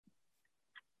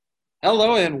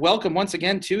Hello and welcome once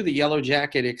again to the Yellow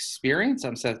Jacket Experience.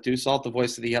 I'm Seth Dussault, the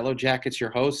voice of the Yellow Jackets, your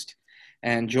host.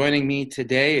 And joining me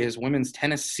today is women's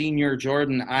tennis senior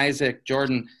Jordyn Isaac.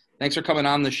 Jordyn, thanks for coming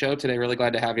on the show today. Really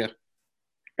glad to have you.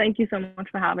 Thank you so much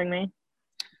for having me.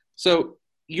 So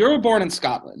you're born in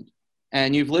Scotland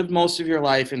and you've lived most of your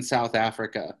life in South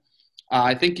Africa.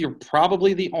 I think you're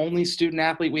probably the only student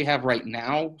athlete we have right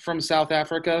now from South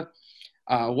Africa.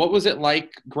 What was it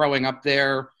like growing up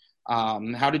there?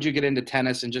 How did you get into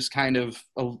tennis, and just kind of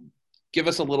give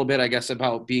us a little bit, I guess,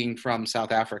 about being from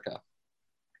South Africa?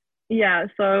 Yeah,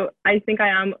 so I think I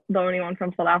am the only one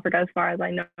from South Africa as far as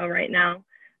I know right now.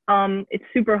 It's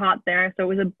super hot there, so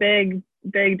it was a big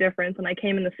difference. And I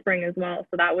came in the spring as well,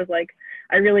 so that was like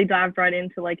I really dived right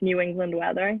into like New England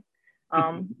weather.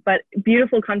 But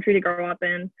beautiful country to grow up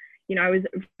in. I was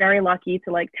very lucky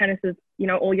to like tennis is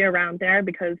all year round there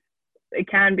because it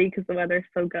can be because the weather is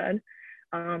so good.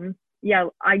 Yeah,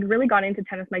 I really got into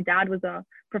tennis. My dad was a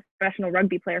professional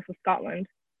rugby player for Scotland.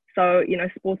 So,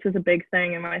 sports is a big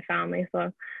thing in my family.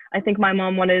 So I think my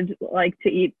mom wanted like to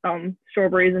eat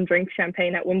strawberries and drink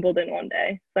champagne at Wimbledon one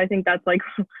day. So I think that's like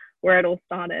where it all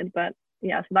started. But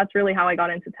yeah, so that's really how I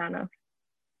got into tennis.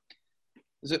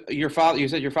 Is it your father? You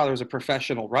said your father was a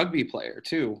professional rugby player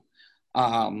too.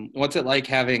 What's it like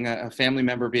having a family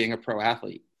member being a pro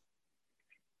athlete?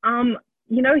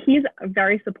 He's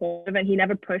very supportive and he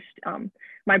never pushed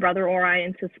my brother or I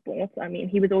into sports. I mean,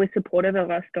 he was always supportive of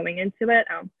us going into it.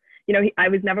 I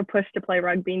was never pushed to play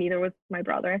rugby, neither was my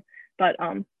brother. But,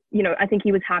 I think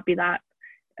he was happy that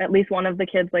at least one of the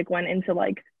kids like went into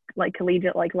like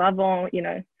collegiate like level,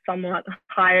 somewhat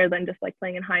higher than just like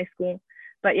playing in high school.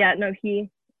 But yeah, no,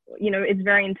 it's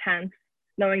very intense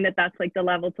knowing that that's like the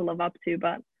level to live up to,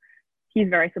 but he's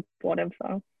very supportive.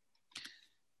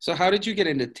 So how did you get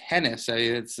into tennis?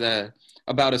 It's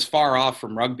about as far off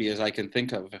from rugby as I can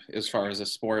think of as far as a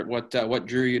sport. What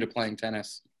drew you to playing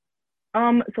tennis?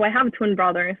 So I have a twin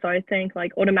brother, so I think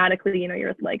like automatically,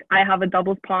 you're like I have a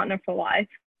doubles partner for life.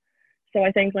 So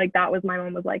I think like that was my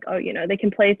mom was like, oh, they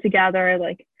can play together,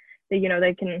 like they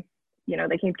can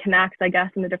connect, I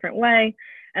guess, in a different way.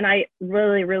 And I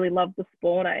really loved the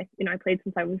sport. I played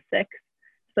since I was 6.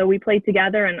 So we played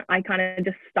together and I kind of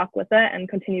just stuck with it and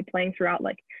continued playing throughout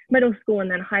like middle school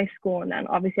and then high school. And then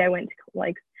obviously I went to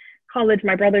like college.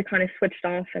 My brother kind of switched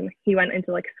off and he went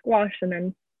into like squash and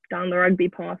then down the rugby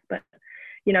path. But,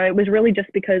 it was really just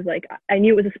because like I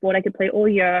knew it was a sport I could play all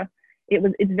year.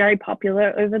 It's very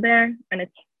popular over there and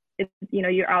it's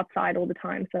you're outside all the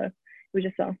time. So it was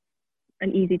just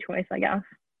an easy choice, I guess.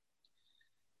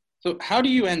 So how do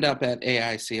you end up at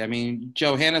AIC? I mean,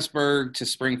 Johannesburg to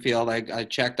Springfield, I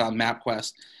checked on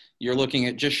MapQuest. You're looking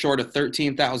at just short of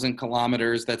 13,000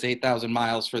 kilometers. That's 8,000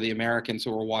 miles for the Americans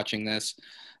who are watching this.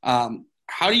 How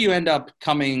do you end up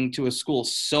coming to a school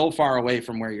so far away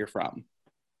from where you're from?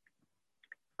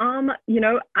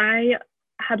 I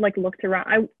had like looked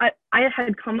around. I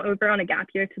had come over on a gap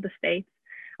year to the States,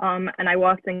 and I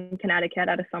worked in Connecticut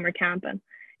at a summer camp. And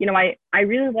I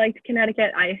really liked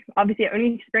Connecticut. I obviously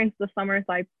only experienced the summer,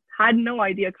 so I had no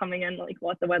idea coming in like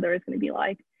what the weather is going to be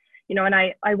like. And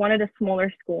I wanted a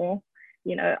smaller school.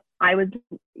 I was,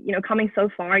 coming so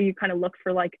far, you kind of look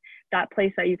for like that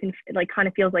place that you can like kind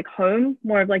of feels like home,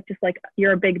 more of like just like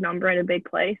you're a big number in a big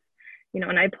place.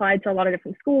 And I applied to a lot of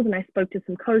different schools and I spoke to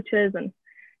some coaches and,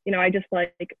 I just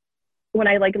like when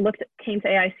I like came to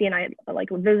AIC and I like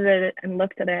visited it and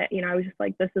looked at it, I was just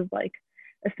like, this is like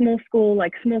a small school,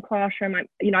 like small classroom.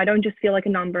 I don't just feel like a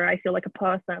number. I feel like a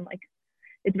person. Like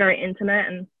it's very intimate,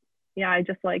 and yeah, I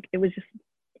just like it was just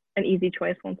an easy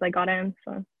choice once I got in.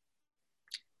 So,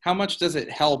 how much does it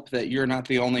help that you're not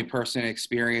the only person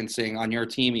experiencing on your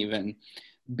team, even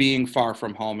being far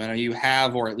from home? And you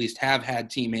have, or at least have had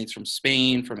teammates from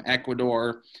Spain, from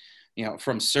Ecuador,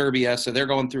 from Serbia. So they're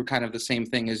going through kind of the same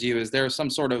thing as you. Is there some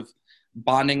sort of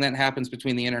bonding that happens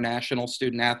between the international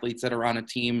student athletes that are on a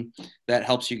team that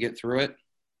helps you get through it?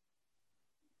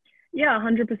 Yeah,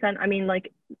 100%. I mean,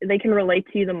 like they can relate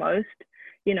to you the most,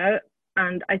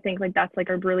 and I think like that's like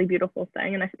a really beautiful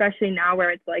thing. And especially now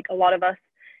where it's like a lot of us,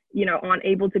 aren't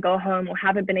able to go home or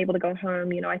haven't been able to go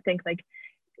home, I think like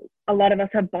a lot of us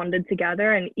have bonded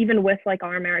together. And even with like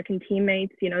our American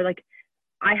teammates, like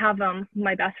I have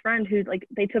my best friend who's like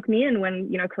they took me in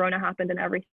when, Corona happened and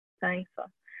everything. So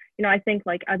I think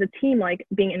like as a team, like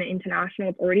being in an international,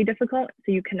 it's already difficult.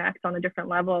 So you connect on a different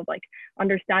level of like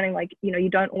understanding, like, you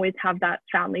don't always have that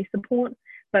family support,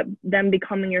 but them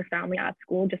becoming your family at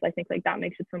school, just, I think like that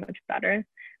makes it so much better. And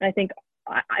I think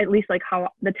at least like how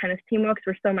the tennis team works,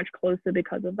 we're so much closer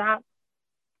because of that.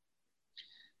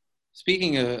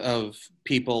 Speaking of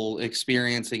people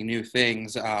experiencing new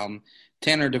things,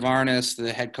 Tanner DeVarnis,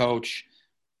 the head coach,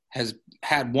 has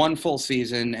had one full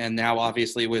season, and now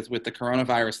obviously with the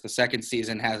coronavirus, the second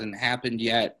season hasn't happened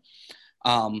yet.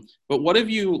 But what have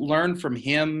you learned from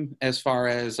him as far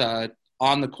as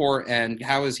on the court, and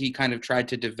how has he kind of tried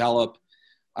to develop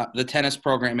the tennis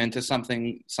program into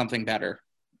something better?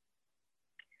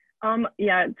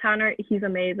 Yeah, Tanner, he's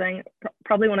amazing.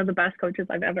 Probably one of the best coaches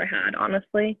I've ever had,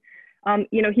 honestly.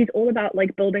 He's all about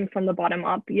like building from the bottom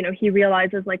up. He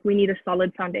realizes like we need a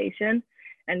solid foundation,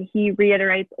 and he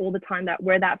reiterates all the time that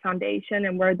we're that foundation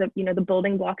and we're the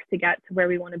building blocks to get to where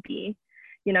we want to be.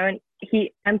 And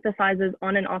he emphasizes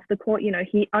on and off the court.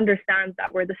 He understands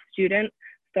that we're the student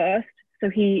first, so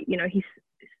he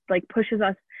like pushes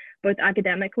us both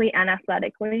academically and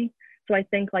athletically. So I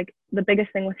think like the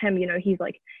biggest thing with him, he's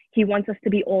like, he wants us to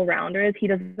be all rounders. He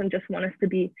doesn't just want us to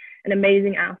be an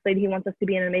amazing athlete. He wants us to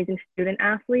be an amazing student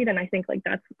athlete. And I think like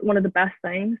that's one of the best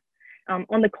things.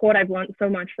 On the court, I've learned so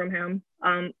much from him.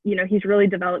 He's really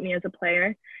developed me as a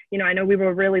player. I know we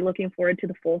were really looking forward to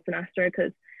the fall semester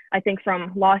because I think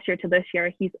from last year to this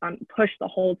year, he's pushed the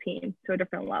whole team to a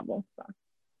different level. So.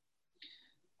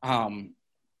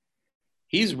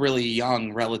 He's really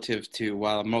young relative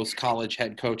to most college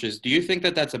head coaches. Do you think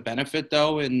that that's a benefit,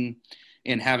 though, in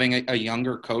having a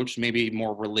younger coach, maybe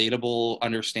more relatable,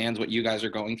 understands what you guys are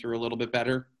going through a little bit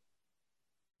better?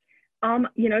 I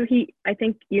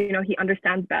think, he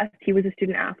understands best. He was a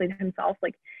student athlete himself.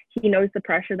 Like, he knows the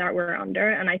pressure that we're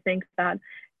under. And I think that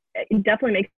it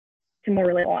definitely makes him more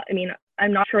relatable. I mean,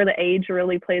 I'm not sure the age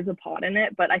really plays a part in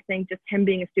it, but I think just him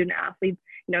being a student athlete,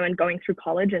 and going through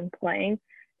college and playing,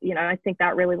 I think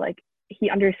that really like he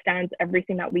understands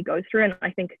everything that we go through. And I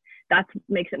think that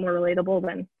makes it more relatable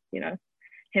than,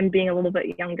 him being a little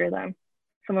bit younger than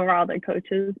some of our other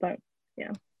coaches. But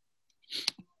yeah.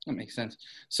 That makes sense.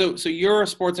 So you're a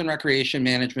sports and recreation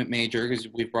management major because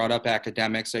we've brought up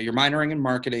academics. So you're minoring in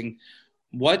marketing.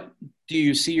 What do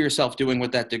you see yourself doing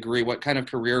with that degree? What kind of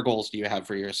career goals do you have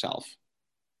for yourself?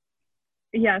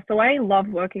 Yeah, so I love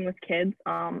working with kids,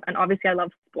 and obviously I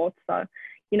love sports. So,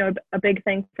 a big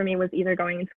thing for me was either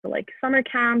going into like summer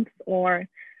camps or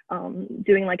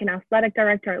doing like an athletic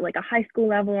director at like a high school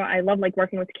level. I love like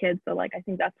working with kids. So like, I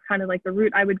think that's kind of like the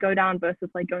route I would go down versus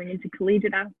like going into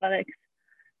collegiate athletics.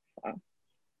 So.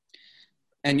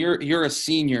 And you're a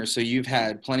senior, so you've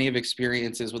had plenty of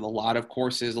experiences with a lot of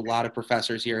courses, a lot of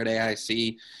professors here at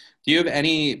AIC. Do you have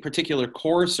any particular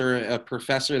course or a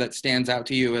professor that stands out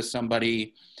to you as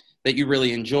somebody that you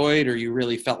really enjoyed or you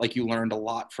really felt like you learned a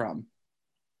lot from?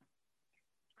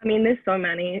 I mean, there's so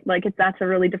many. Like, that's a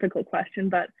really difficult question,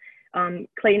 but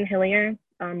Clayton Hillier,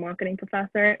 marketing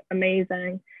professor,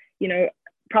 amazing.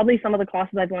 Probably some of the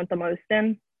classes I've learned the most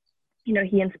in.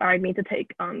 He inspired me to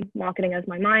take marketing as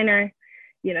my minor.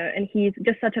 And he's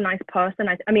just such a nice person.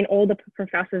 I mean, all the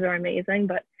professors are amazing,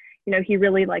 but he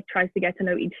really like tries to get to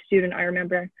know each student. I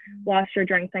remember last year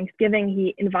during Thanksgiving,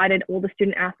 he invited all the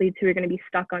student athletes who were going to be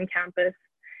stuck on campus,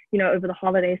 over the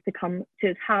holidays to come to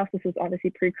his house. This was obviously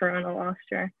pre-corona last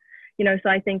year, so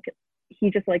I think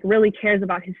he just like really cares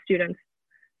about his students.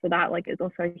 So that like is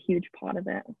also a huge part of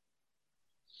it.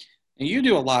 And you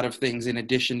do a lot of things in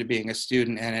addition to being a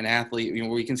student and an athlete.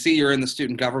 We can see you're in the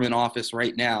student government office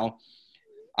right now.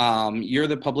 You're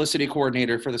the publicity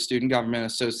coordinator for the Student Government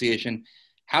Association.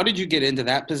 How did you get into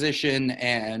that position,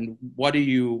 and what do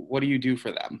you do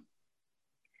for them?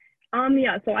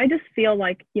 Yeah, so I just feel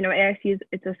like, AIC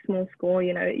it's a small school,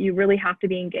 you really have to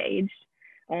be engaged.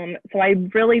 So I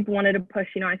really wanted to push,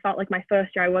 I felt like my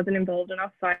first year I wasn't involved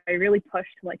enough. So I really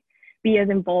pushed to like be as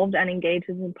involved and engaged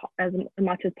as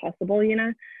much as possible,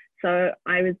 So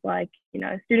I was like,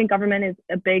 student government is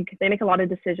they make a lot of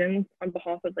decisions on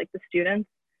behalf of like the students.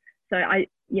 So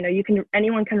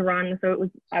anyone can run. So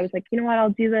I was like, you know what, I'll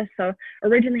do this. So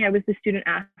originally I was the student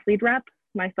athlete rep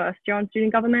my first year on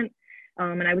student government.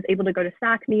 And I was able to go to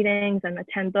SAC meetings and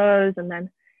attend those, and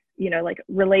then, like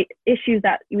relate issues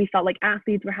that we felt like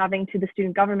athletes were having to the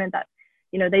student government that,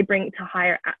 they bring to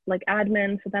higher like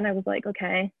admin. So then I was like,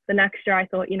 okay, the next year I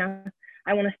thought,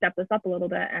 I want to step this up a little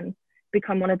bit and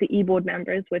become one of the e-board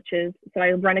members, so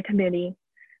I run a committee,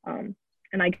 and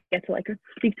I get to like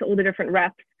speak to all the different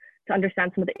reps to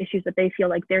understand some of the issues that they feel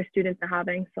like their students are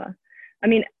having. So, I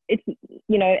mean, it's,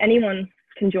 anyone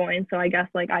can join. So I guess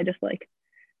like, I just like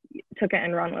took it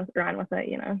and ran with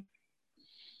it,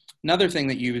 Another thing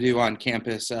that you do on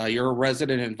campus, you're a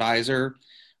resident advisor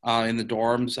in the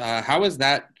dorms. How has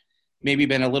that maybe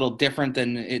been a little different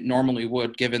than it normally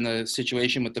would given the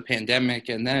situation with the pandemic?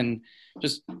 And then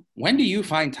just when do you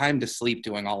find time to sleep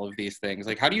doing all of these things?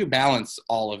 Like, how do you balance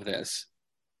all of this?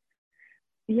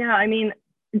 Yeah, I mean,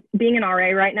 being an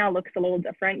RA right now looks a little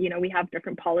different. You know, we have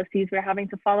different policies we're having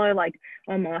to follow, like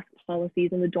our mask policies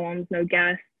in the dorms, no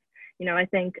guests. You know, I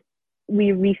think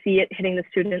we see it hitting the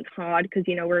students hard because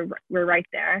you know we're right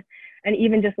there, and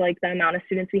even just like the amount of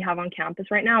students we have on campus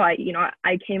right now. I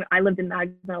lived in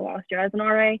Magna last year as an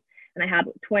RA, and I had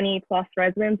 20 plus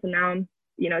residents, and now I'm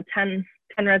 10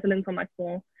 residents on my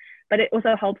floor. But it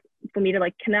also helps for me to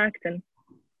like connect and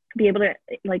be able to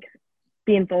like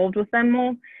be involved with them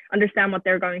more, understand what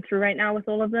they're going through right now with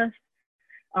all of this.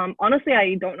 Honestly,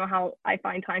 I don't know how I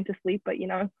find time to sleep, but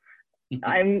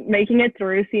I'm making it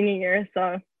through senior year,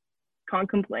 so can't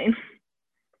complain.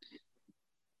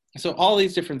 So all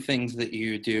these different things that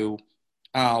you do,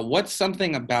 what's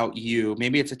something about you?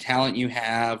 Maybe it's a talent you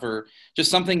have or just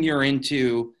something you're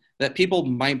into that people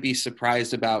might be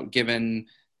surprised about given,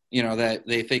 that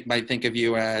they might think of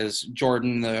you as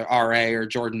Jordyn the RA or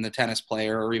Jordyn the tennis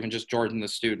player or even just Jordyn the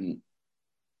student.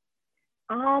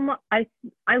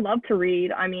 I love to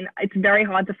read. I mean, it's very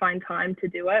hard to find time to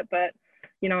do it, but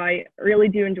I really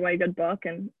do enjoy a good book.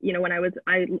 And when I was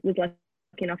lucky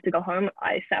enough to go home,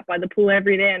 I sat by the pool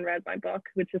every day and read my book,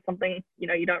 which is something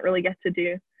you don't really get to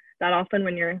do that often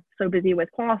when you're so busy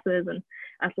with classes and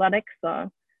athletics.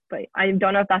 So, but I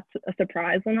don't know if that's a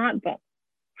surprise or not, but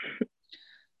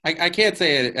I can't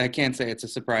say it. I can't say it's a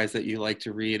surprise that you like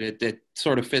to read. It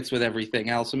sort of fits with everything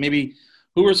else. So maybe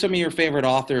who are some of your favorite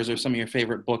authors or some of your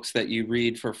favorite books that you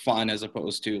read for fun as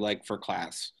opposed to like for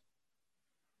class?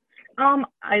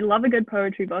 I love a good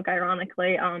poetry book,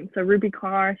 ironically. So Ruby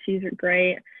Carr, she's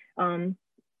great.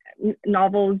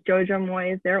 Novels, Jojo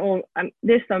Moyes,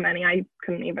 there's so many I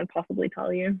couldn't even possibly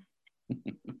tell you.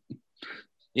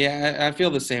 Yeah, I feel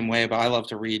the same way, but I love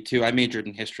to read too. I majored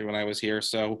in history when I was here,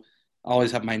 so I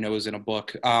always have my nose in a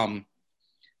book.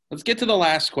 Let's get to the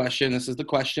last question. This is the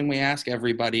question we ask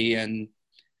everybody, and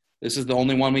this is the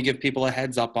only one we give people a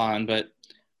heads up on, but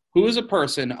who is a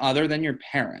person other than your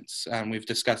parents? We've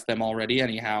discussed them already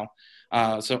anyhow.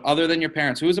 So other than your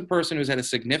parents, who is a person who's had a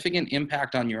significant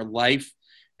impact on your life,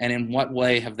 and in what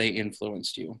way have they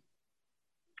influenced you?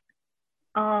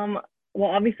 Well,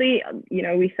 obviously,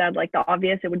 we said like the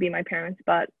obvious, it would be my parents,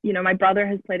 but, my brother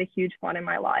has played a huge part in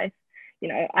my life.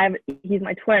 He's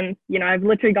my twin, I've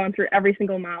literally gone through every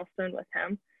single milestone with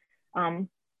him.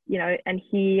 And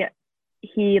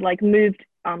he like moved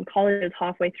colleges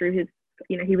halfway through his,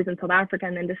 he was in South Africa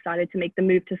and then decided to make the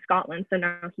move to Scotland. So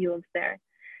now he lives there,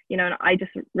 and I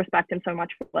just respect him so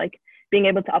much for like being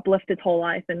able to uplift his whole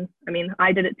life. And I mean,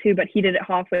 I did it too, but he did it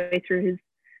halfway through his,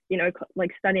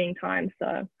 like studying time.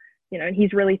 So, and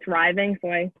he's really thriving.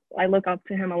 So I look up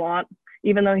to him a lot,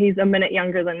 even though he's a minute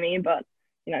younger than me, but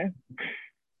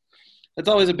That's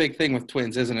always a big thing with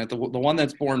twins, isn't it? The one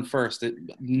that's born first, it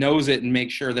knows it and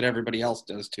makes sure that everybody else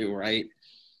does too, right?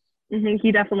 Mm-hmm,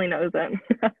 he definitely knows it.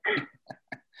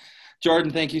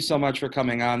 Jordyn, thank you so much for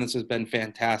coming on. This has been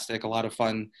fantastic. A lot of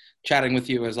fun chatting with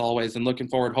you as always, and looking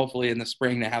forward hopefully in the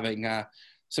spring to having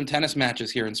some tennis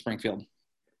matches here in Springfield.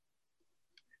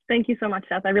 Thank you so much,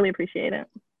 Seth. I really appreciate it.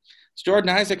 It's Jordyn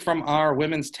Isaac from our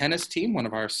women's tennis team, one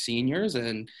of our seniors,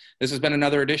 and this has been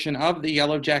another edition of the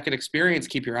Yellow Jacket Experience.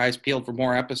 Keep your eyes peeled for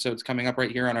more episodes coming up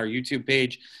right here on our YouTube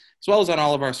page, as well as on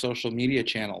all of our social media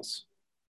channels.